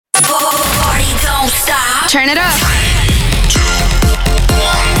Turn it up.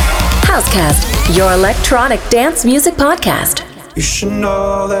 Housecast, your electronic dance music podcast. You should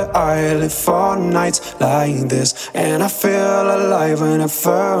know that I live for nights like this, and I feel alive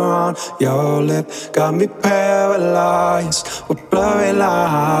whenever on your lip. Got me paralyzed with blurry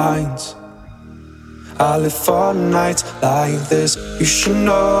lines. I live for nights like this. You should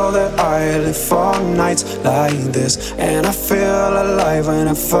know that I live for nights like this, and I feel alive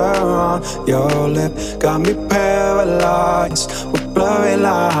whenever on your lip. Got me paralyzed with blurry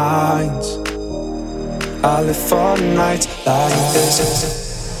lines. I live for nights like this.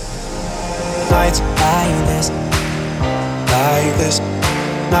 Nights like this. Like this.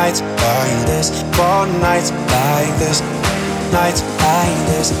 Nights like this. For nights like this. Nights like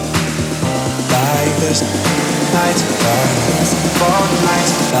this. Like this. Nights like this. For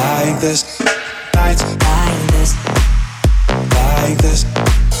nights like this. Nights like this. Like this.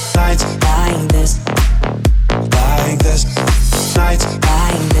 Nights like this. Like this. Nights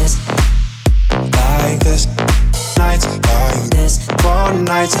like this. Like this, nights like this, for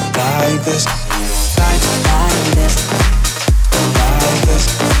nights like this, nights like this, like this,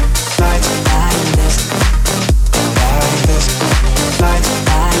 nights like this, like this, nights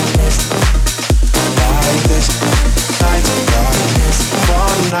like this, like this, nights like this, for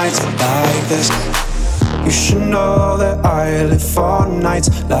nights like this. You should know that I live for nights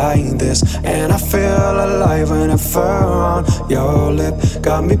like this, and I feel alive whenever on your lip.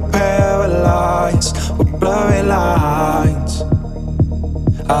 Got me paralyzed with blurry lines.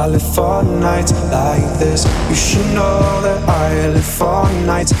 I live for nights like this. You should know that I live for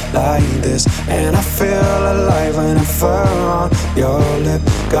nights like this, and I feel alive whenever on your lip.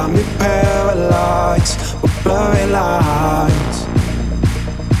 Got me paralyzed with blurry lines.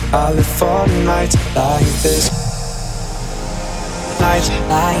 I live for nights like this. Nights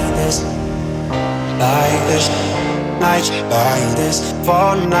like this. Like this. Nights like this.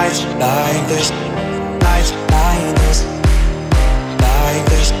 For nights like this. Nights like this. Like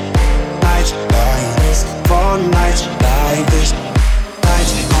this. Nights like this. For nights like this.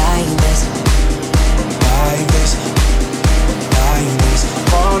 Nights like this. Like this. Like this.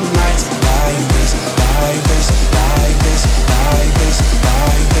 For nights like this. Like this. Like this. Like this.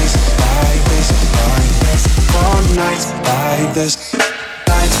 Like this. Like this. Like this. For nights like this.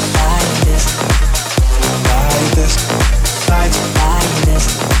 Nights like this. Like this. Nights like this.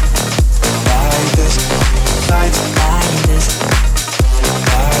 Like this. Nights like this.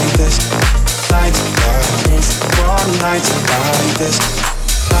 Like this. Nights like this. For nights like this.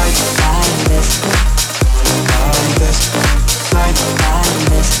 Nights like this. Like this. Nights like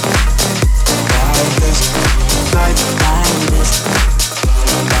this. Like this. Nights like this.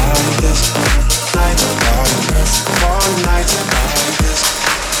 Like this. Nights like this. For nights like this.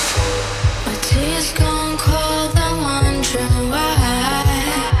 My tea's gone cold, I'm wondering why I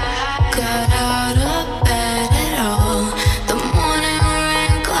got out of bed at all. The morning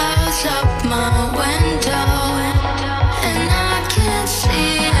rain clouds up my window, and I can't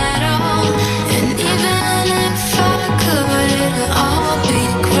see at all. And even if I could, it'll all be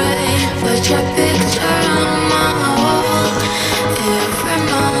great. But your picture on my wall, it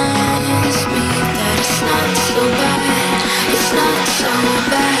reminds me that it's not so bad. It's not so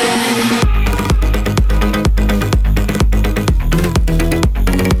bad.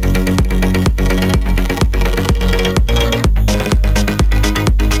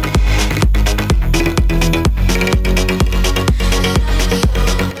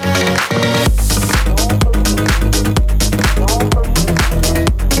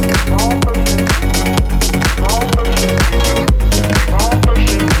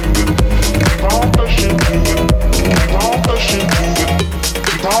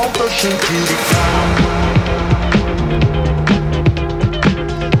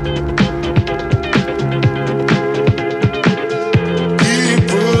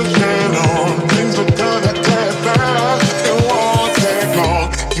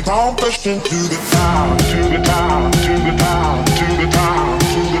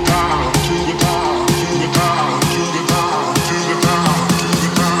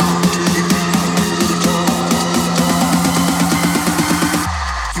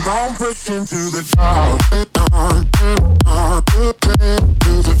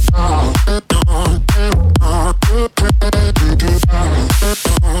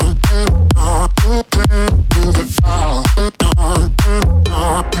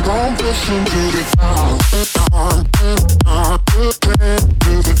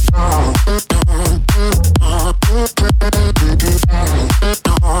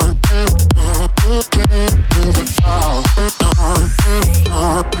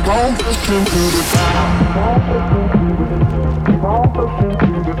 on pushing to the top. Keep on pushing to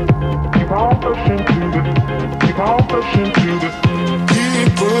the. Keep on pushing to the. Keep on pushing to the.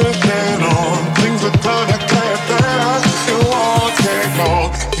 Keep pushing on. Things are gonna get better. It won't take long.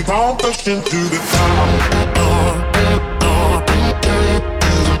 Keep on pushing to the top.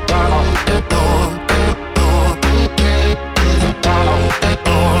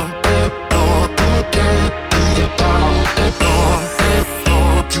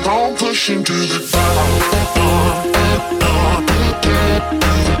 Keep on pushing to the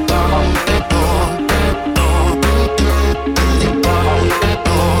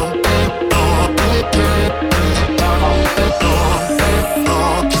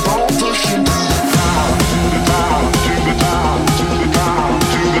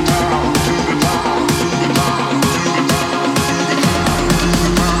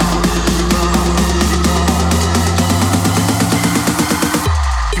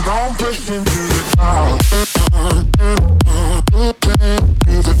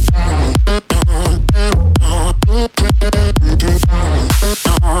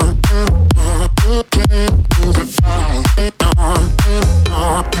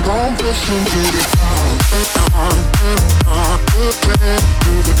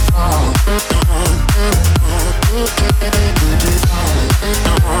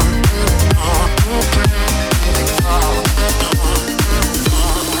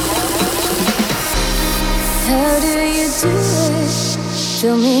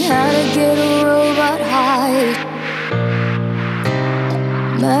Show me how to get a robot high.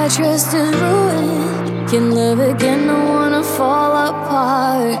 My trust is ruined. Can love again, I wanna fall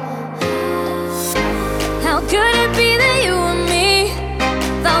apart. How could it be that you and me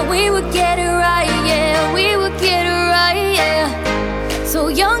thought we would get it right, yeah, we would get it right, yeah. So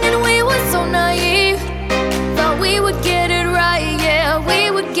young and we were so naive. Thought we would get it right, yeah,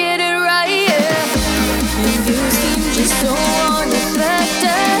 we would get it right, yeah. And you seem just so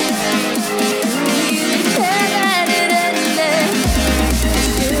unaffected. You didn't care that it ended.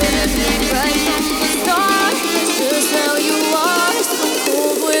 Should've been right from the start. It's just how you are, so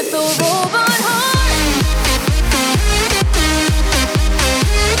cold with a robot heart.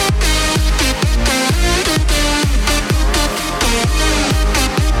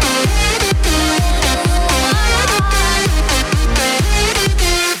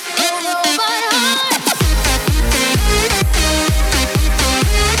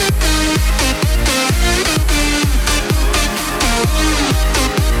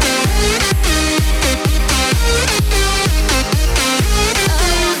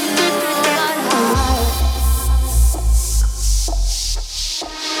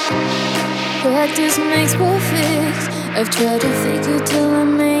 Practice makes perfect. I've tried to fake it till I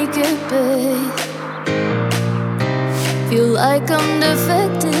make it big. Feel like I'm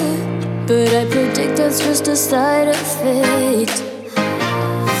defective, but I predict that's just a side effect.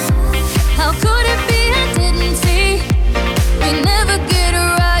 How could it be I didn't see? We never get it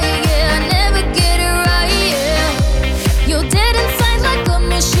right, yeah, never get it right, yeah. You're dead inside like a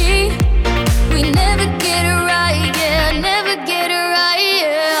machine. We never get it right, yeah, never get it right,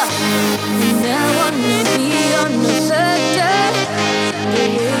 yeah. I wanna be unaffected. The way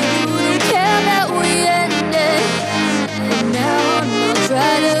you don't care that we ended. And now I'ma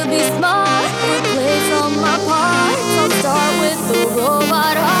try to be smart. Replace all my parts. I'll start with the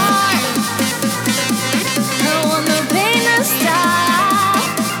robot heart. I want the pain to stop.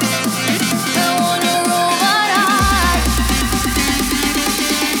 I want a robot heart.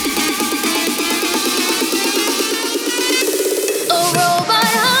 A robot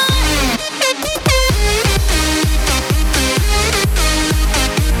heart.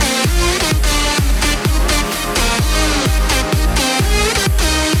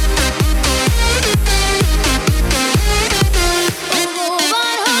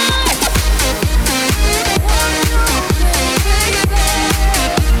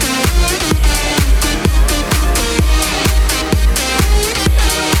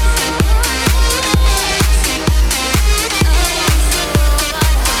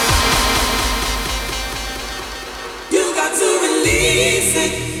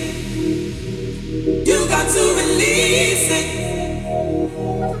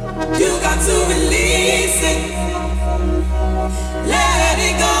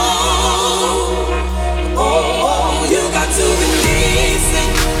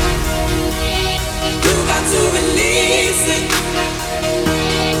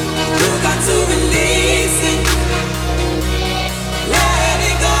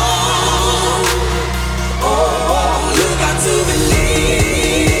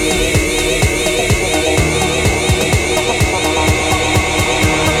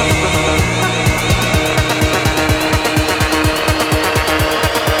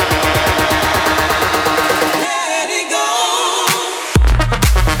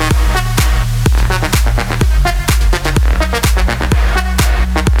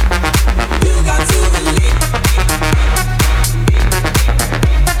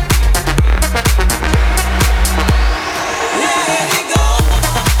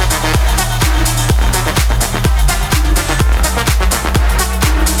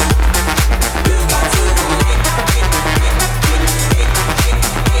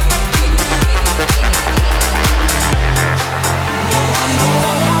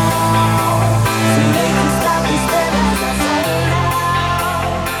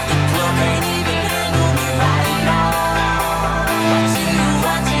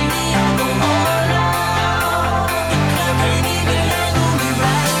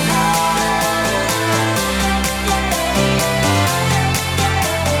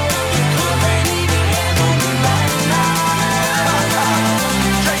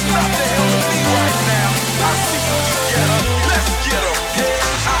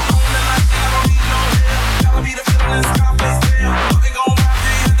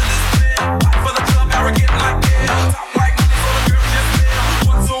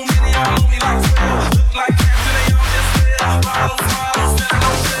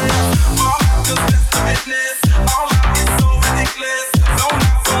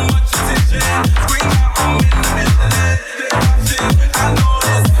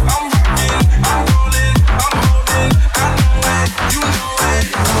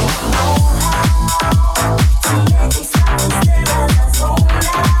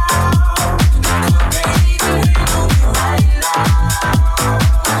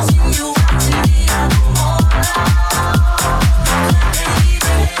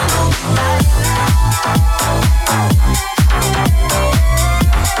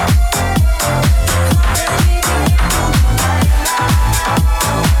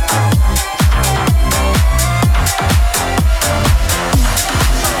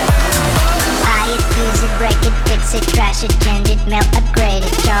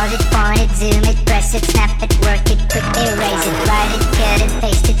 Charge it, point it, zoom it, press it, snap it, work it, quick erase it, write it, cut it,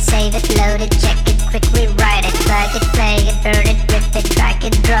 paste it, save it, load it, check it, quick rewrite it, plug it, play it, burn it, rip it, drag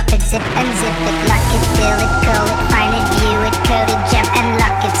it, drop it, zip unzip it, lock it, fill it, call it, find it, view it, code it, jump and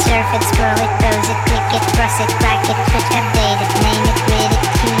lock it, surf it, scroll it, pose it, click it, cross it, crack it, switch, update it, name it, read it,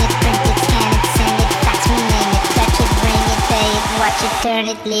 tune it, print it, scan it, send it, fax, rename it, touch it, bring it, pay it, watch it, turn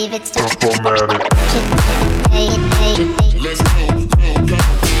it, leave it, stop it, watch it, pay it, pay it. Let's go, go, go.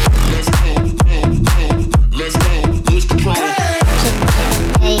 Let's go, go, go. Let's go, push the pro.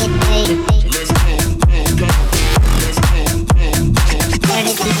 Pay it, pay it, pay it. Let's go, go, go. Let's go, go, go. Turn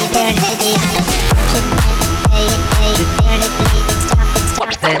it, leave it, turn it, leave it. Pay it, pay it, turn it, leave it, stop it,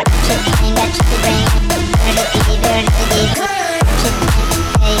 stop it. Bring that shit to bring it. Turn it, leave it, turn it, leave it.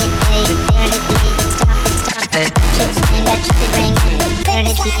 Pay it, pay it, turn it, leave it, stop it, stop it. Bring that shit to bring it. Turn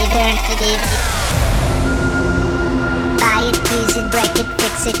it, leave it, turn it, leave it. Buy it, use it, break it,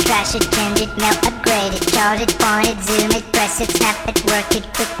 fix it, trash it, change it, mail, upgrade it, charge it, point it, zoom it, press it, snap it, work it,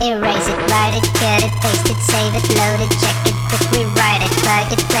 quick erase it, write it, cut it, paste it, save it, load it, check it, quick rewrite it,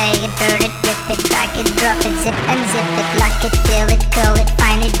 plug it, play it, burn it, rip it, drag it, drop it, zip unzip it, lock it, fill it, call it,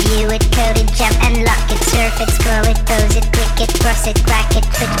 find it, view it, code it, jump and lock it, surf it, scroll it, pose it, click it, cross it, crack it,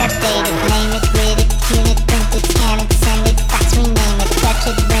 switch, update it, name it, read it, tune it, print it, scan it, send it, fax, rename it, touch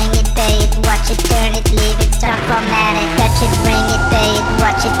it, bring it, pay it, watch it, turn it, leave it, stop, format it, touch it, bring it, pay it,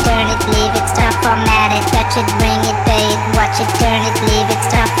 watch it, turn it, leave it, stop, format it, touch it, bring it, pay it, watch it, turn it, leave it,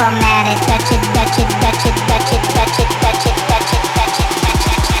 stop, format it, touch it, touch it, touch it, touch it, touch it, touch it, touch it,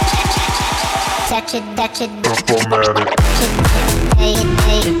 touch it, touch it, touch it, Formatted. pay it,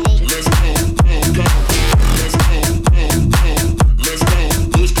 pay it, pay it. Let's go, go, go. Let's go, go, go. Let's go,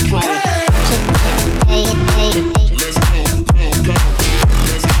 push the pro. Pay it, pay it, pay it. Let's go, go, go.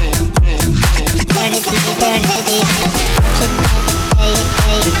 Let's go, go, go. Turn it, leave it, turn it, leave it. Pay it,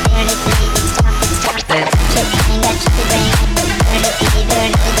 pay it, turn it, leave it, stop it, stop it. Bring that shit to bring it. Turn it, leave it,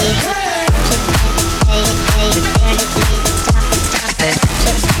 turn it, leave it. Pay it, pay it, turn it, leave it, stop it, stop it.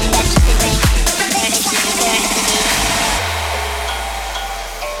 Bring that shit to bring it. Turn it, leave it, turn it, leave it.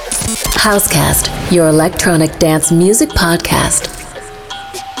 Housecast, your electronic dance music podcast.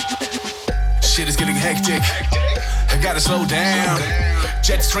 Shit is getting hectic. I gotta slow down.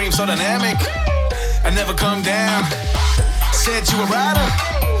 Jet stream so dynamic. I never come down. Said you a rider.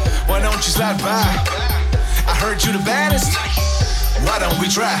 Why don't you slide by? I heard you the baddest. Why don't we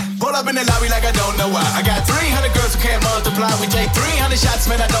try? Pull up in the lobby like I don't know why. I got 300 girls who can't multiply. We take 300 shots,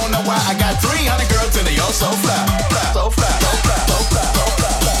 man, I don't know why. I got 300 girls and they all so fly. So fly, so fly, so fly, so fly.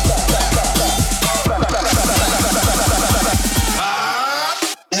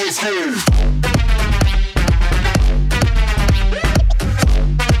 Let's go.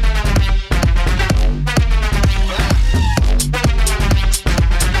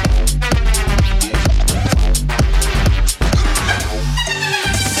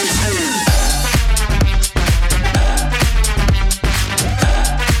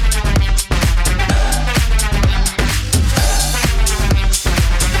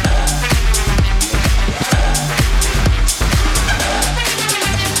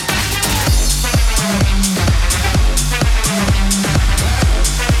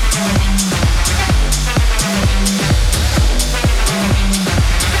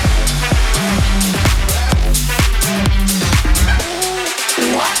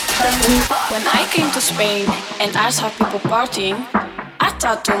 When I came to Spain and I saw people partying, I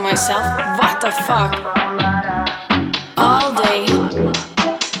thought to myself, what the fuck? All day,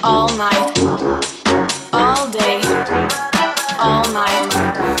 all night, all day, all night.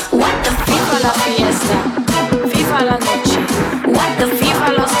 What the viva la fiesta, viva la noche, what the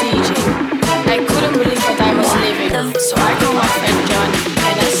viva los DJ. I couldn't believe what I was living, so I called my friend Johnny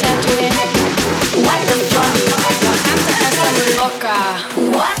and I said to him, what the fuck? La gente está muy loca.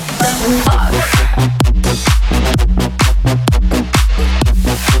 What the fuck?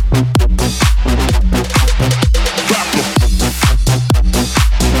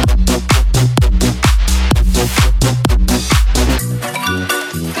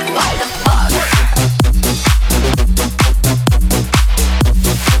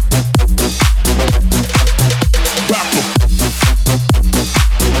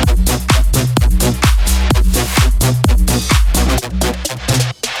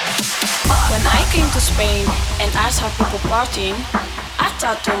 Partying, I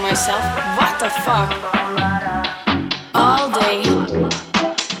thought to myself, what the fuck? All day,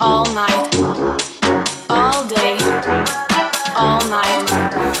 all night, all day, all night.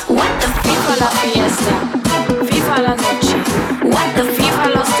 What the viva la fiesta, viva la noche, what the viva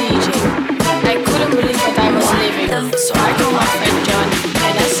los DJ. I couldn't believe what I was living, so I called my friend Johnny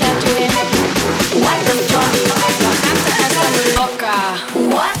and I said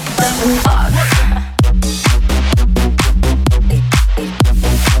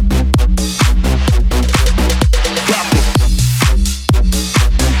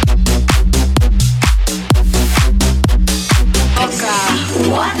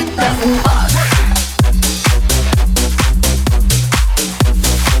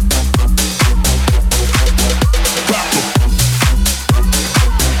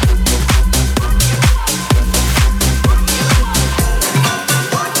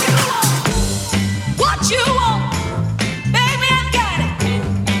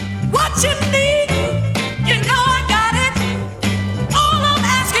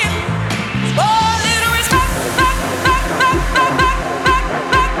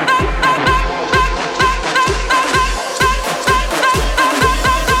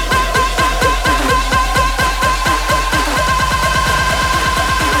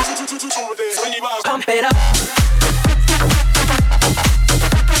Pump it up.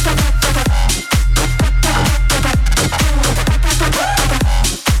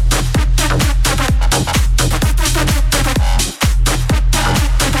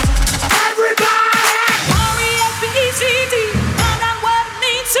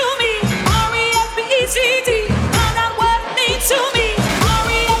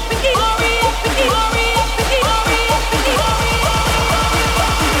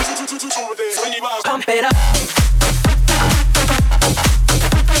 Pump it up.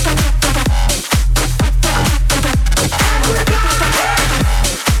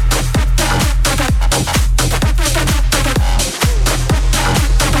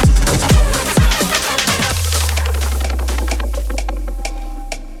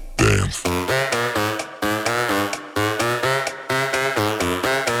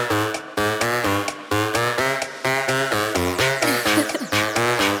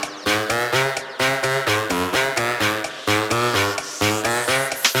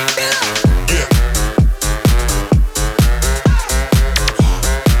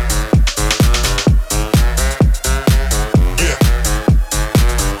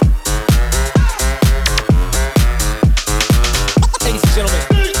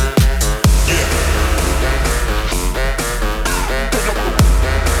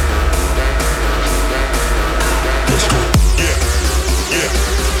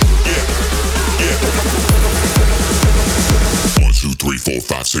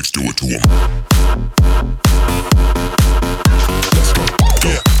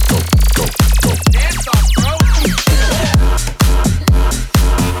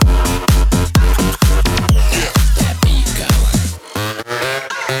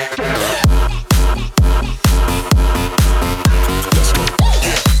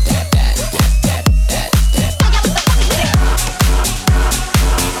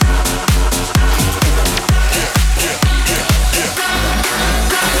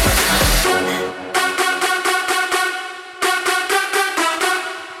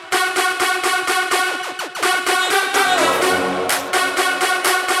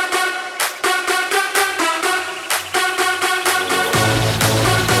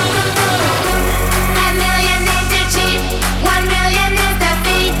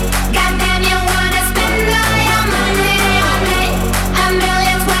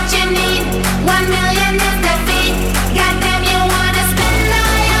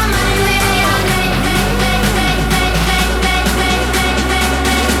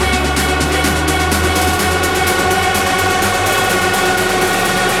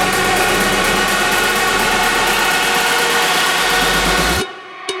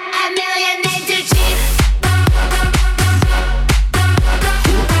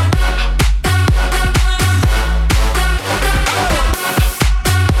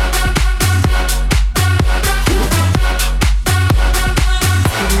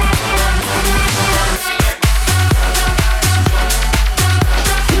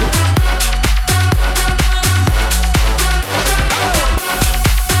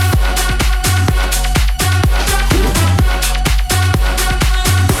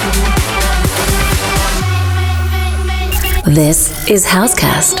 This is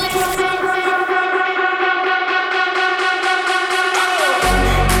Housecast.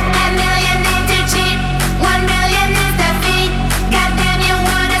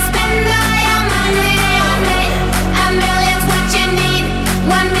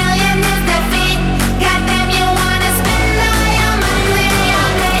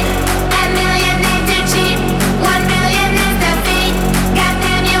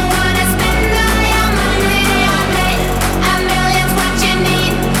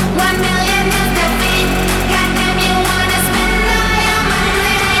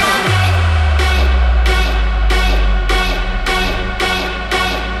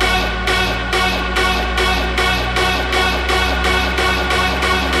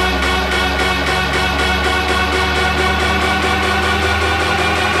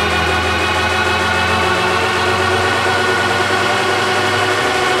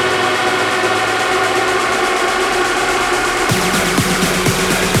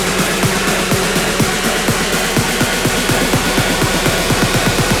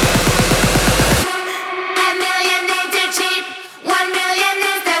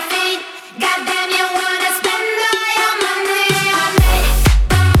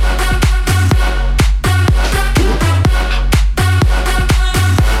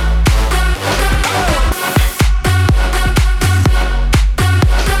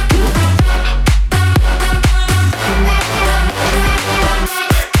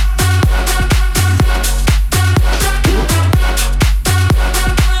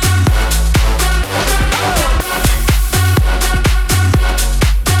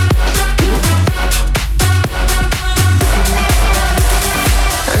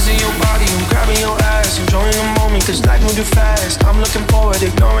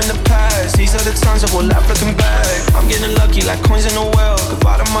 ignoring the past. These are the times that we'll laugh looking back. I'm getting lucky like coins in a well.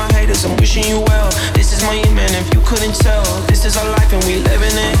 Goodbye to my haters, I'm wishing you well. This is my year, man, if you couldn't tell. This is our life and we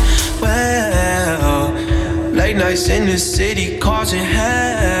living it well. Late nights in the city causing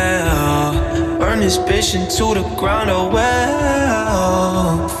hell. Burn this bitch into the ground, oh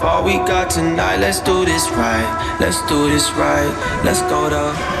well. For all we got tonight, let's do this right. Let's do this right. Let's go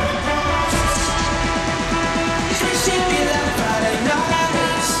to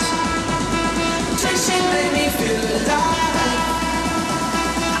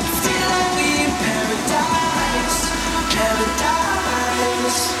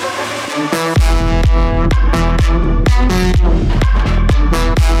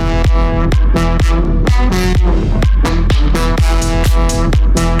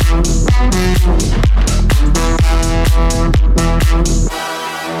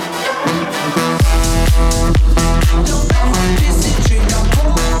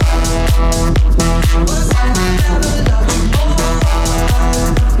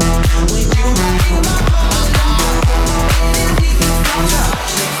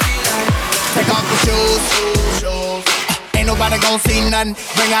see nothing,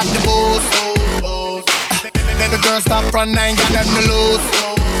 bring out the booze. Let the girls stop front, I ain't got nothing to lose.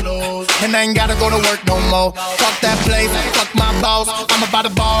 And I ain't gotta go to work no more. Fuck that place, fuck my boss. I'm about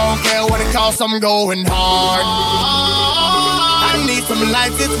to ball, don't care what it costs, I'm going hard. I need some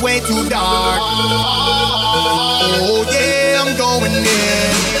lights, it's way too dark. Oh yeah, I'm going in.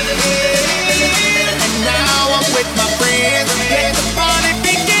 And now I'm with my friends. Let the party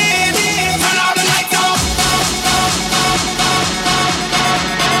begin. Turn all the lights off.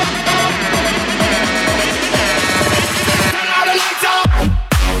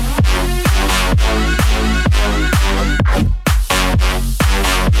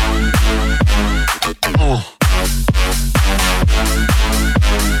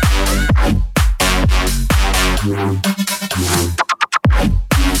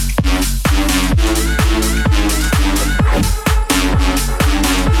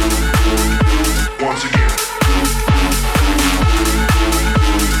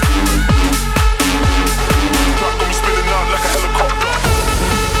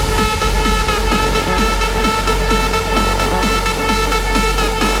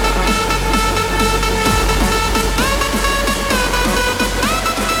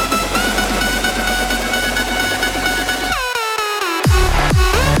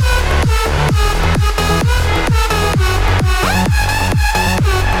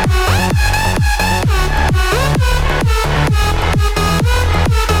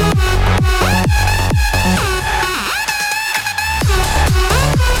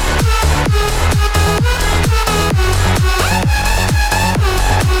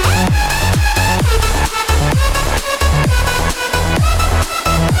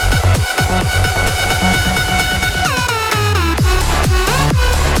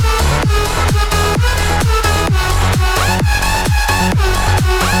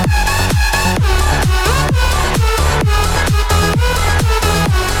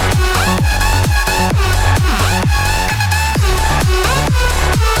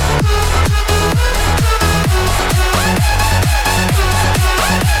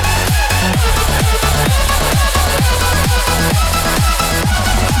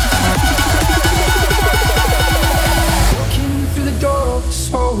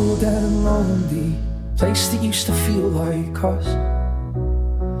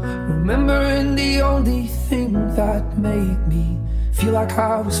 Remembering the only thing that made me feel like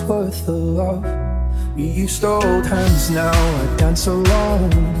I was worth the love. We used to hold hands, now I dance alone.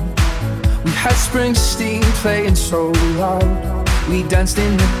 We had Springsteen playing so loud. We danced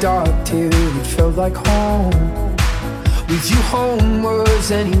in the dark till it felt like home. With you home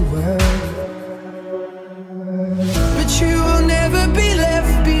was anywhere. But you will never be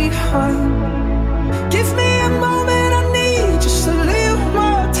left behind. Give me a moment, I need just a little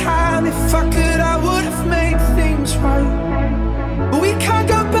more time. If I could, I would have made things right. But we can't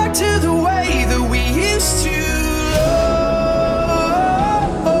go back to the way that we used to.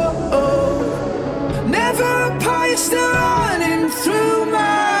 Never apart, you're still running through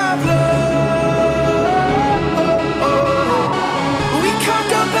my blood. We can't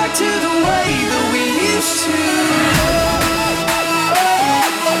go back to the way that we used to.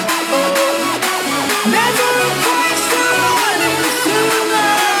 Never apart, you're still running through my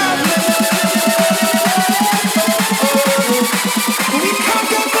blood. We can't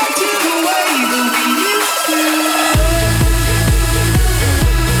go back to the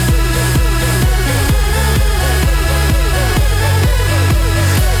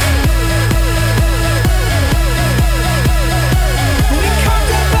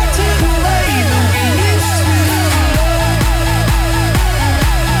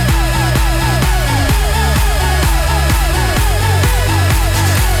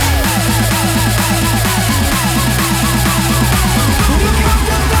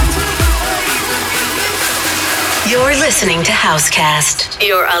You're listening to Housecast,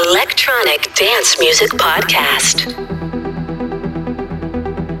 your electronic dance music podcast.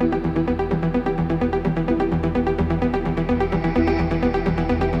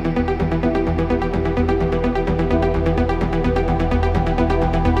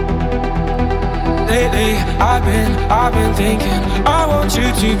 Lately, I've been thinking, I want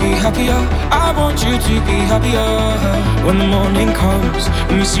you to be happier. I want you to be happier. When the morning comes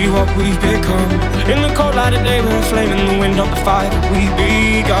and we see what we've become, in the cold light of day, we're a flame in the wind of the fire that we've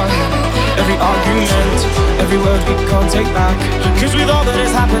begun. Every argument, every word we can't take back, 'cause with all that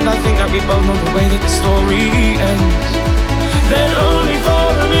has happened, I think that we both know the way that the story ends. Then only for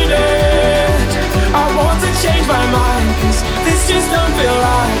a minute, I want to change my mind, 'cause this just don't feel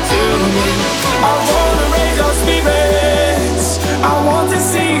right to me. I wanna raise your spirits, I want to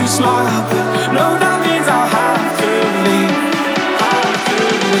see you smile, but no, that means I have to leave. Have to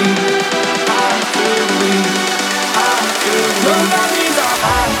leave, have to leave, have to leave. No, that means I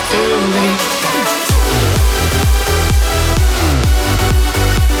have to leave.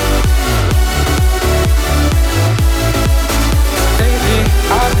 Lately,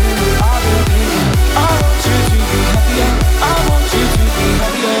 I've been thinking, I want you to be happier, I want you to be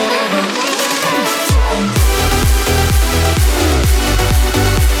happier.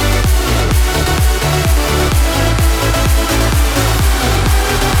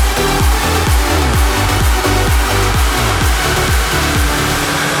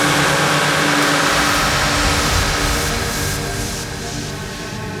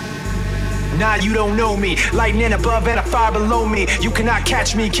 Nah, you don't know me. Lightning above and a fire below me. You cannot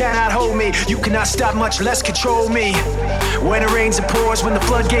catch me, cannot hold me. You cannot stop, much less control me. When it rains and pours, when the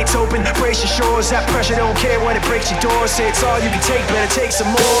floodgates open, brace your shores. That pressure don't care when it breaks your doors. Say it's all you can take, better take some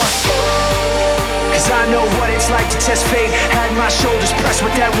more. 'Cause I know what it's like to test fate. Had my shoulders pressed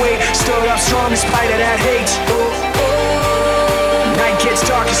with that weight. Stood up strong in spite of that hate. Night gets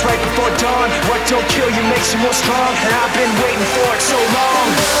darkest right before dawn. What don't kill you makes you more strong. And I've been waiting for it so long.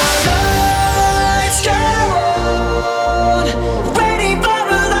 Waiting for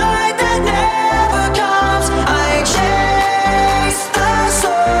a light that never comes. I chase the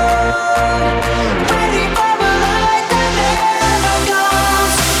sun. Waiting for a light that never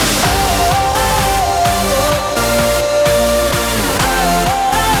comes.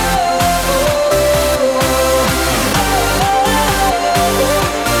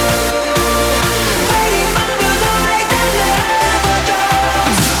 Waiting for a light that never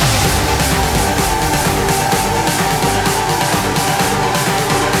comes.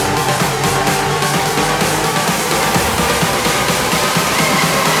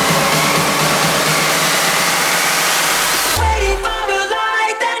 Waiting for a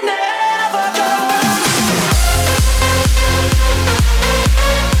light that never comes.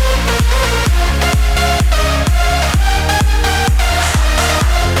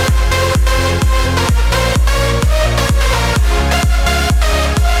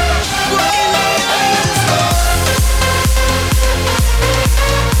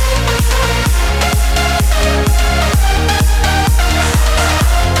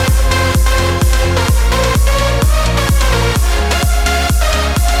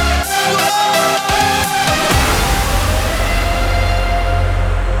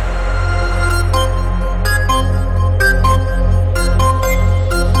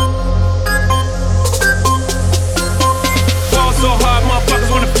 Fall so hard, motherfuckers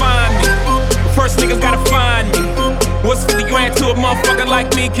wanna find me. First niggas gotta find me. What's 50 grand to a motherfucker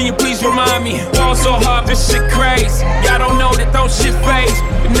like me? Can you please remind me? Fall so hard, this shit crazy. Y'all don't know that those shit phase.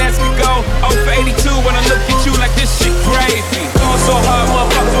 The Nets could go 0 for 82 when I look at you like this shit crazy. Fall so hard,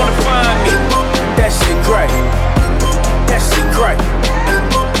 motherfuckers wanna find me. That shit great. That shit great.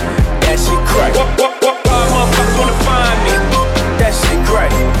 That shit great. What hard motherfuckers wanna find me? That shit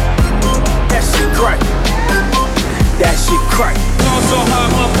great. That shit great. That shit crack. Fall so hard,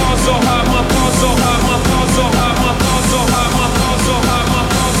 my fall so hard, my fall so hard, my fall so hard, my fall so hard, my fall so hard, my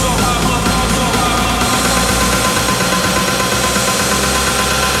fall so hard, my fall so hard.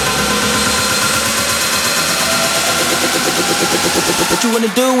 What you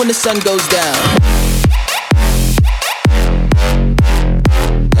wanna do when the sun goes down?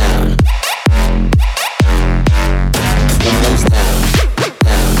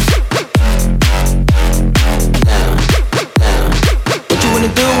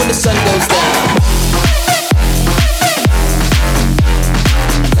 The sun goes down.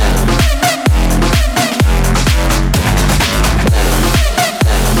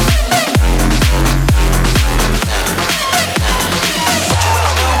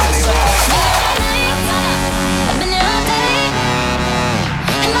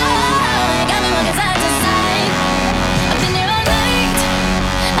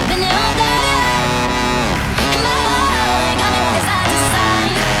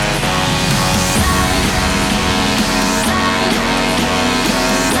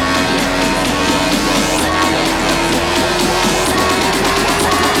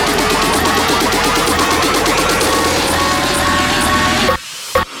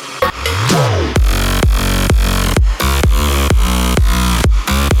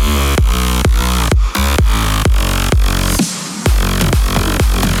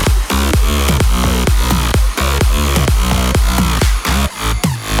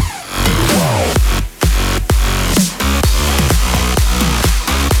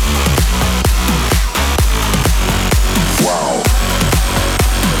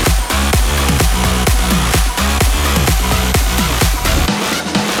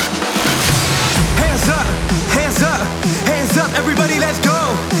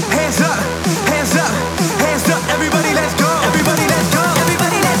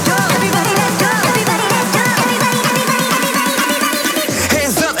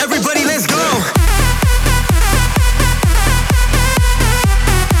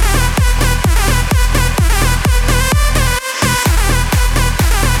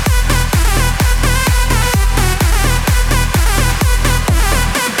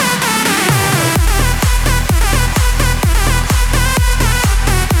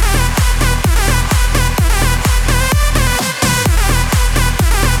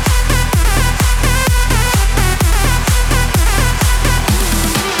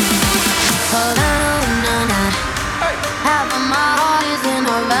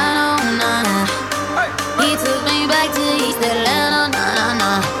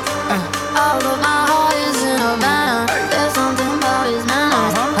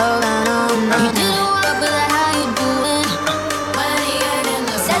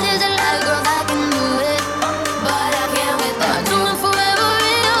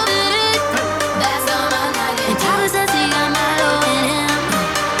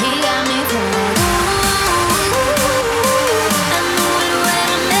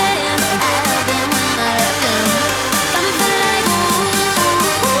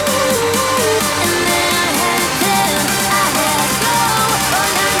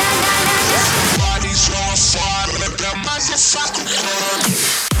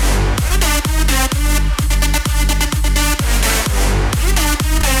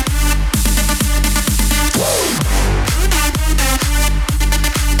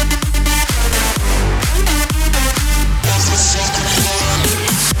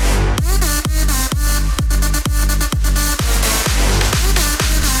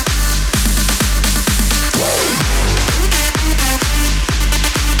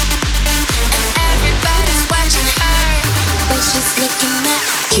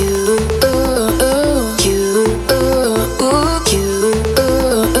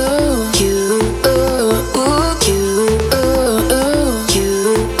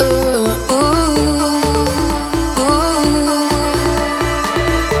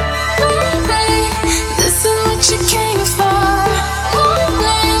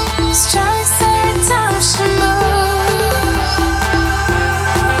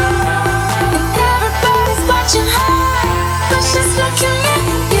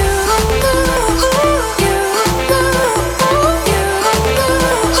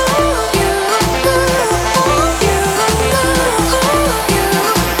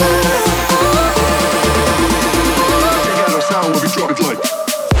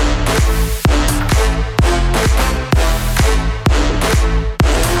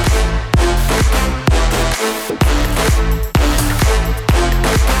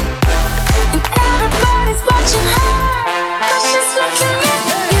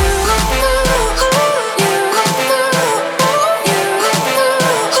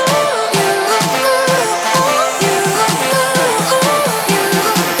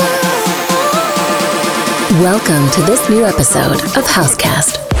 Welcome to this new episode of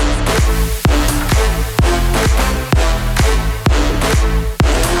Housecast.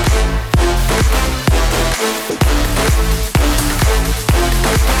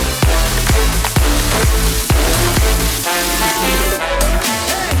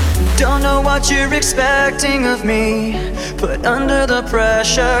 Don't know what you're expecting of me, but under the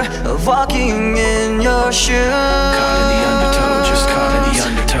pressure of walking in your shoes, Caught in the undertow, just caught in the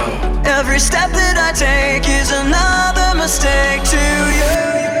undertow. every step that I take is another mistake to you.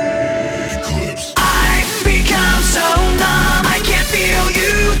 I become so numb, I can't feel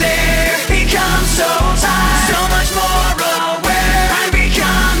you there. Become so tired, so much more aware. I'm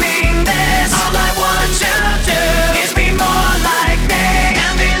becoming this. All I want to do is be more like me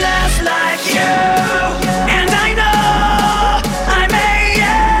and be less like you. And I know I may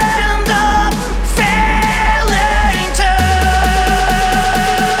end up failing too.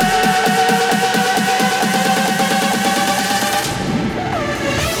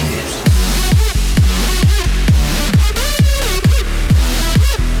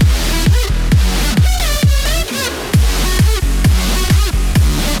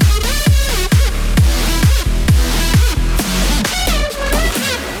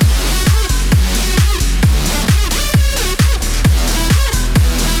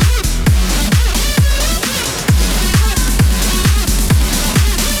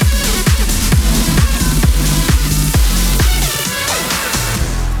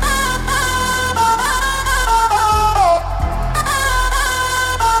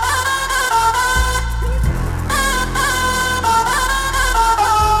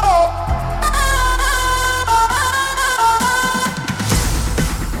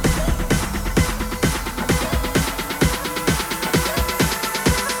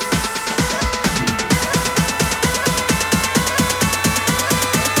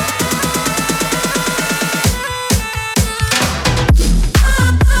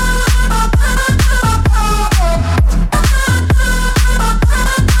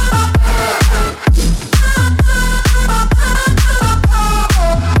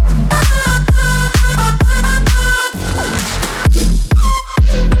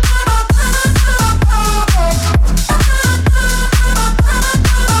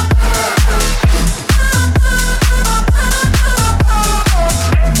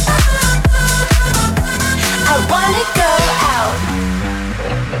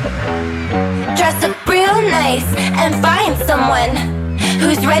 And find someone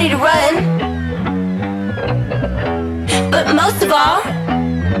who's ready to run. But most of all,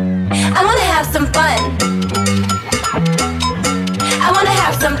 I wanna have some fun. I wanna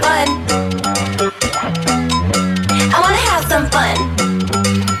have some fun. I wanna have some fun.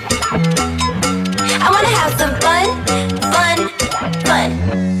 I wanna have some fun, fun, fun.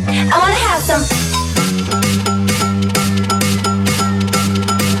 I wanna have some.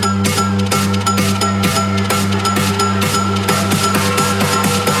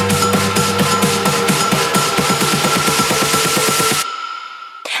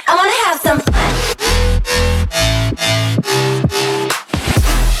 I wanna have some fun.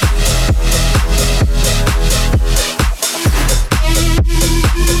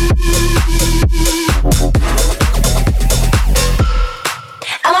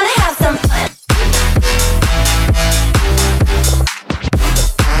 I wanna have some fun.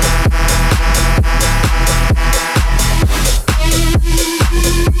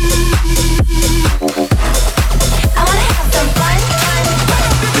 I wanna have some fun, fun, fun.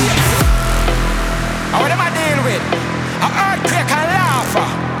 What am I dealing with? An earthquake and lava.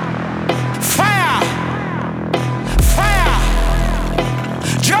 Fire! Fire!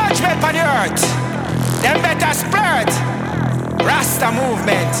 Judgment on the earth. Them better spread. Rasta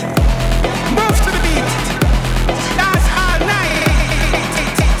movement. Move to the beat. Dance all night.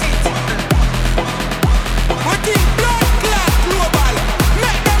 We think blood clot global.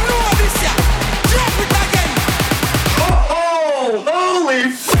 Make them know this ya. Drop it again. Oh, holy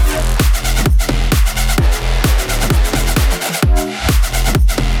f***.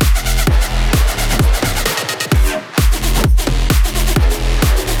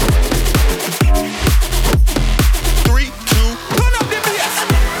 Turn up the bass.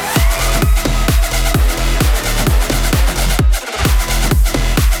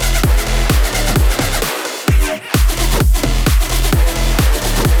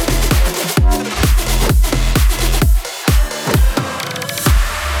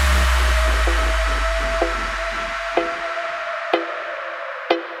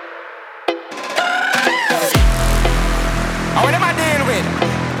 What am I dealing with?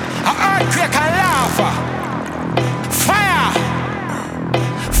 An earthquake and lava. Fire!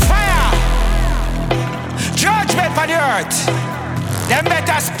 Fire! Judgment for the earth. Them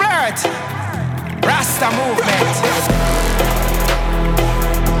better spread. Rasta movement.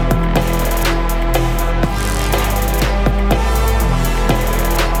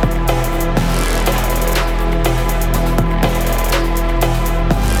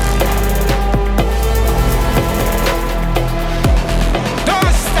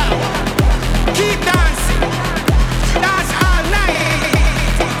 Don't stop. Keep dancing. Dance all night.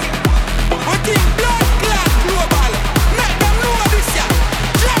 We think blood clot global. Make them know this ya.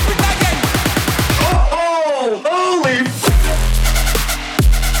 Drop it again. Oh, holy f***.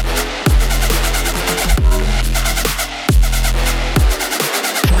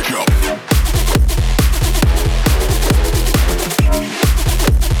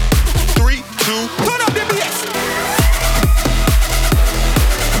 Turn up the bass.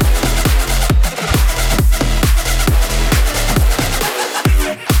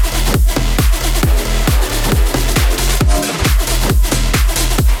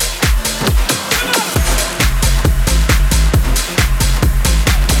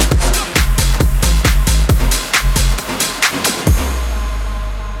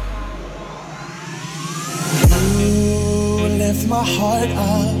 You lift my heart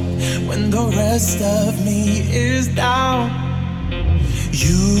up when the rest of me is down.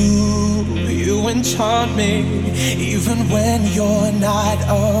 You enchant me even when you're not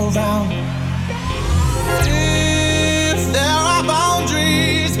around. If there are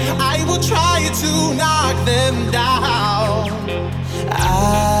boundaries, I will try to knock them down.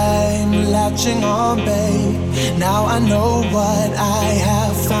 I'm latching on, babe. Now I know what I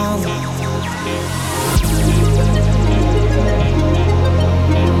have found.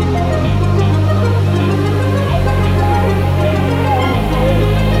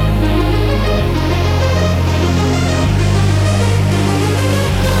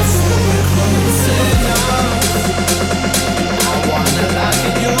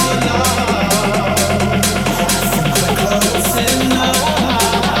 Enough.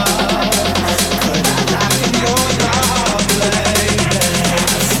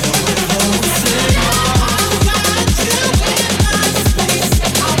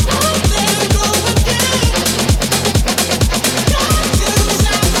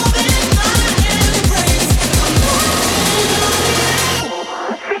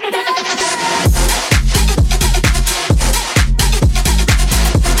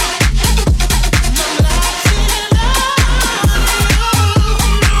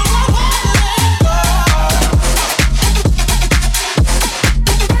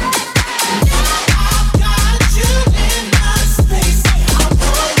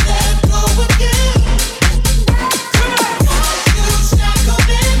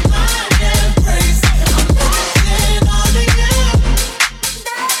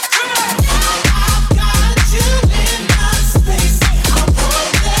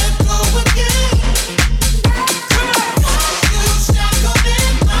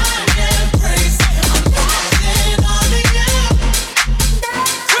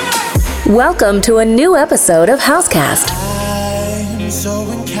 Welcome to a new episode of Housecast. I'm so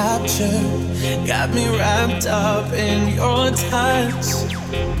encaptured, got me wrapped up in your touch.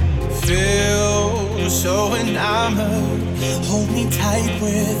 Feel so enamored, hold me tight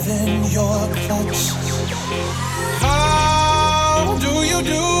within your clutch. How do you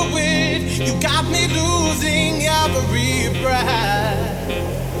do it? You got me losing every breath.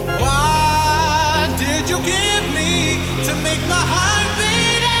 What did you give me to make my heart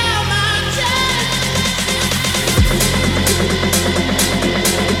beat out my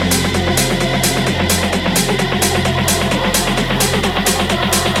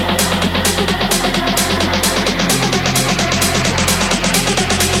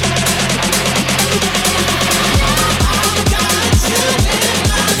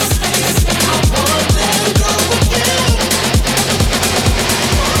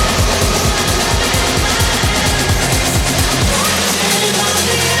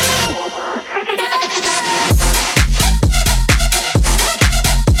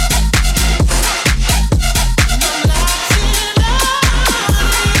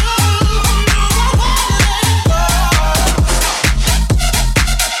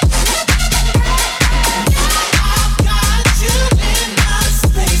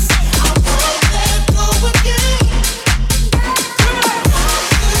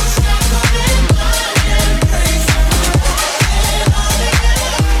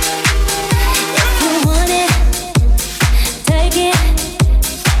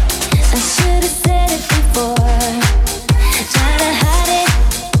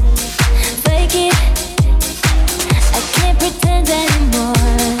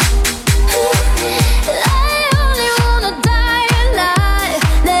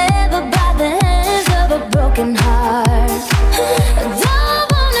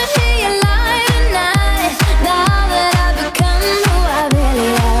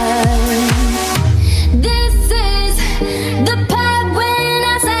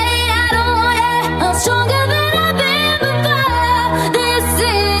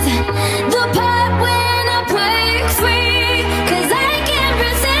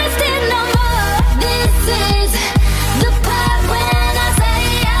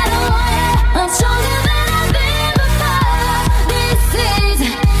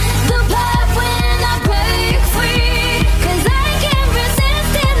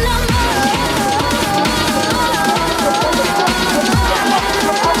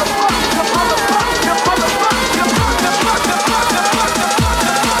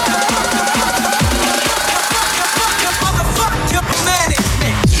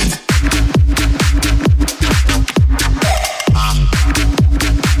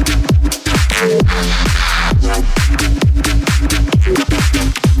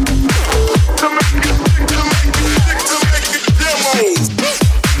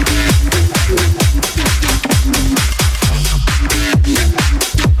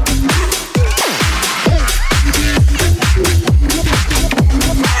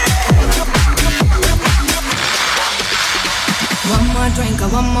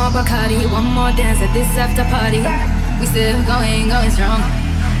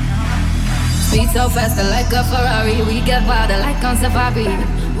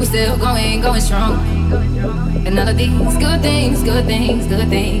We still going strong. And all of these good things, good things, good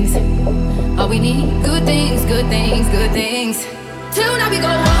things. All we need, good things, good things, good things. Tonight we go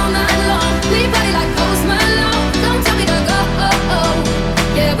all night long. We party like Post Malone. Don't tell me to go.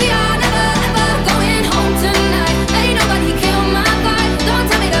 Yeah, we are never ever going home tonight. Ain't nobody kill my vibe. Don't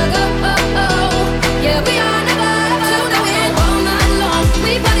tell me to go. Yeah, we are never ever going all night long.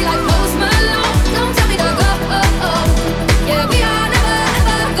 We party like Post Malone. Don't tell me to go. Yeah, we are never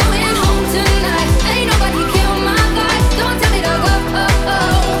ever going home tonight. Ain't nobody kill my vibe. Don't tell me to go.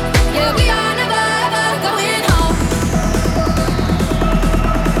 Yeah, we are never ever going home.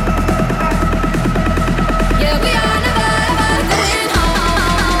 Yeah, we are never ever going home.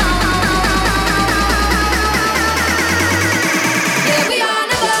 Yeah, we are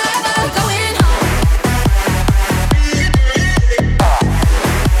never ever going home.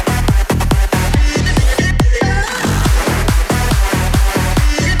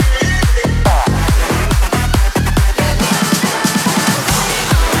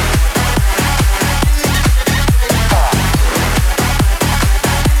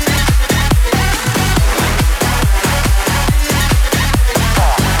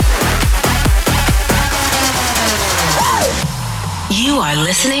 You are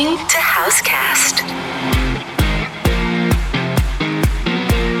listening to Housecast.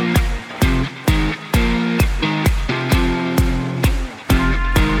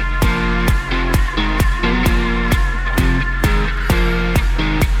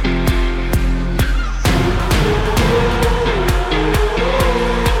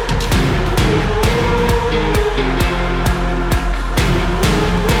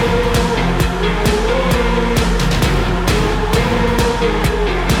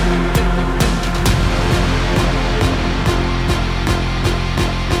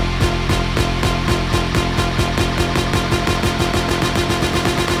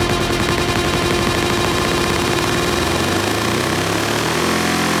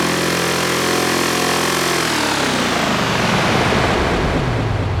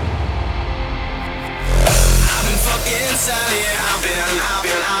 Sally. I've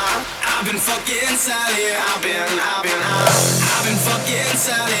been fucking Sally. I've been fucking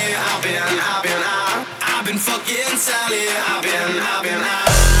Sally. I've been fucking Sally. I've been fucking Sally. I've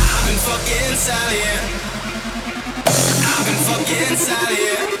been fucking Sally. I've been fucking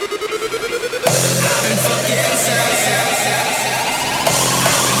Sally.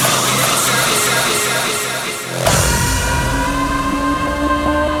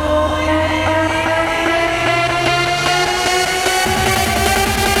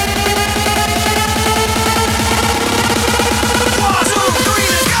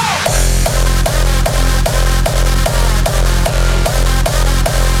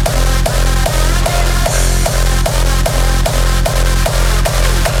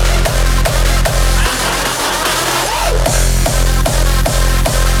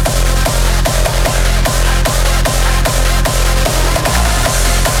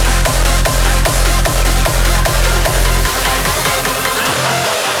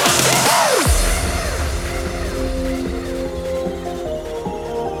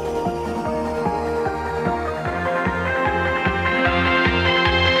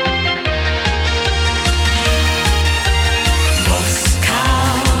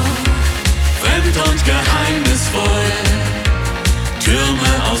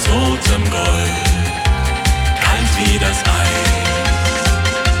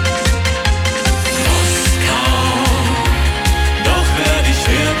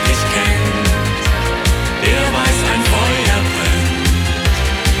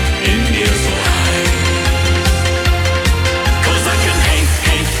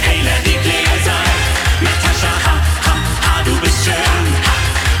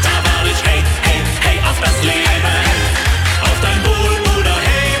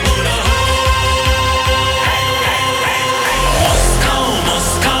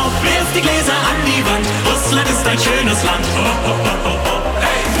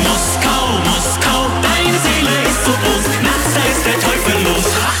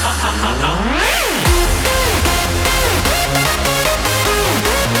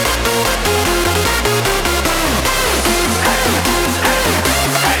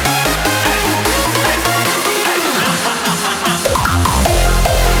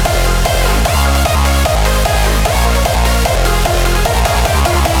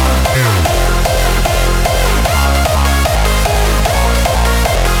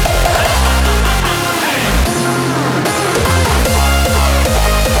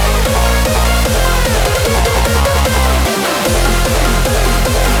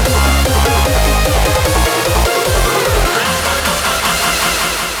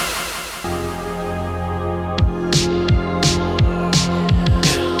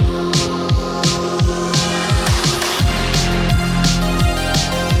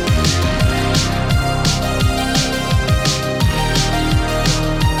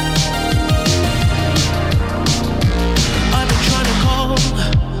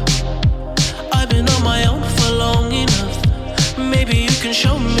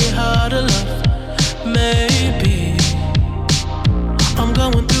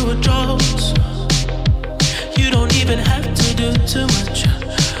 Too much.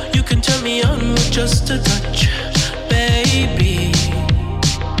 You can turn me on with just a touch, baby.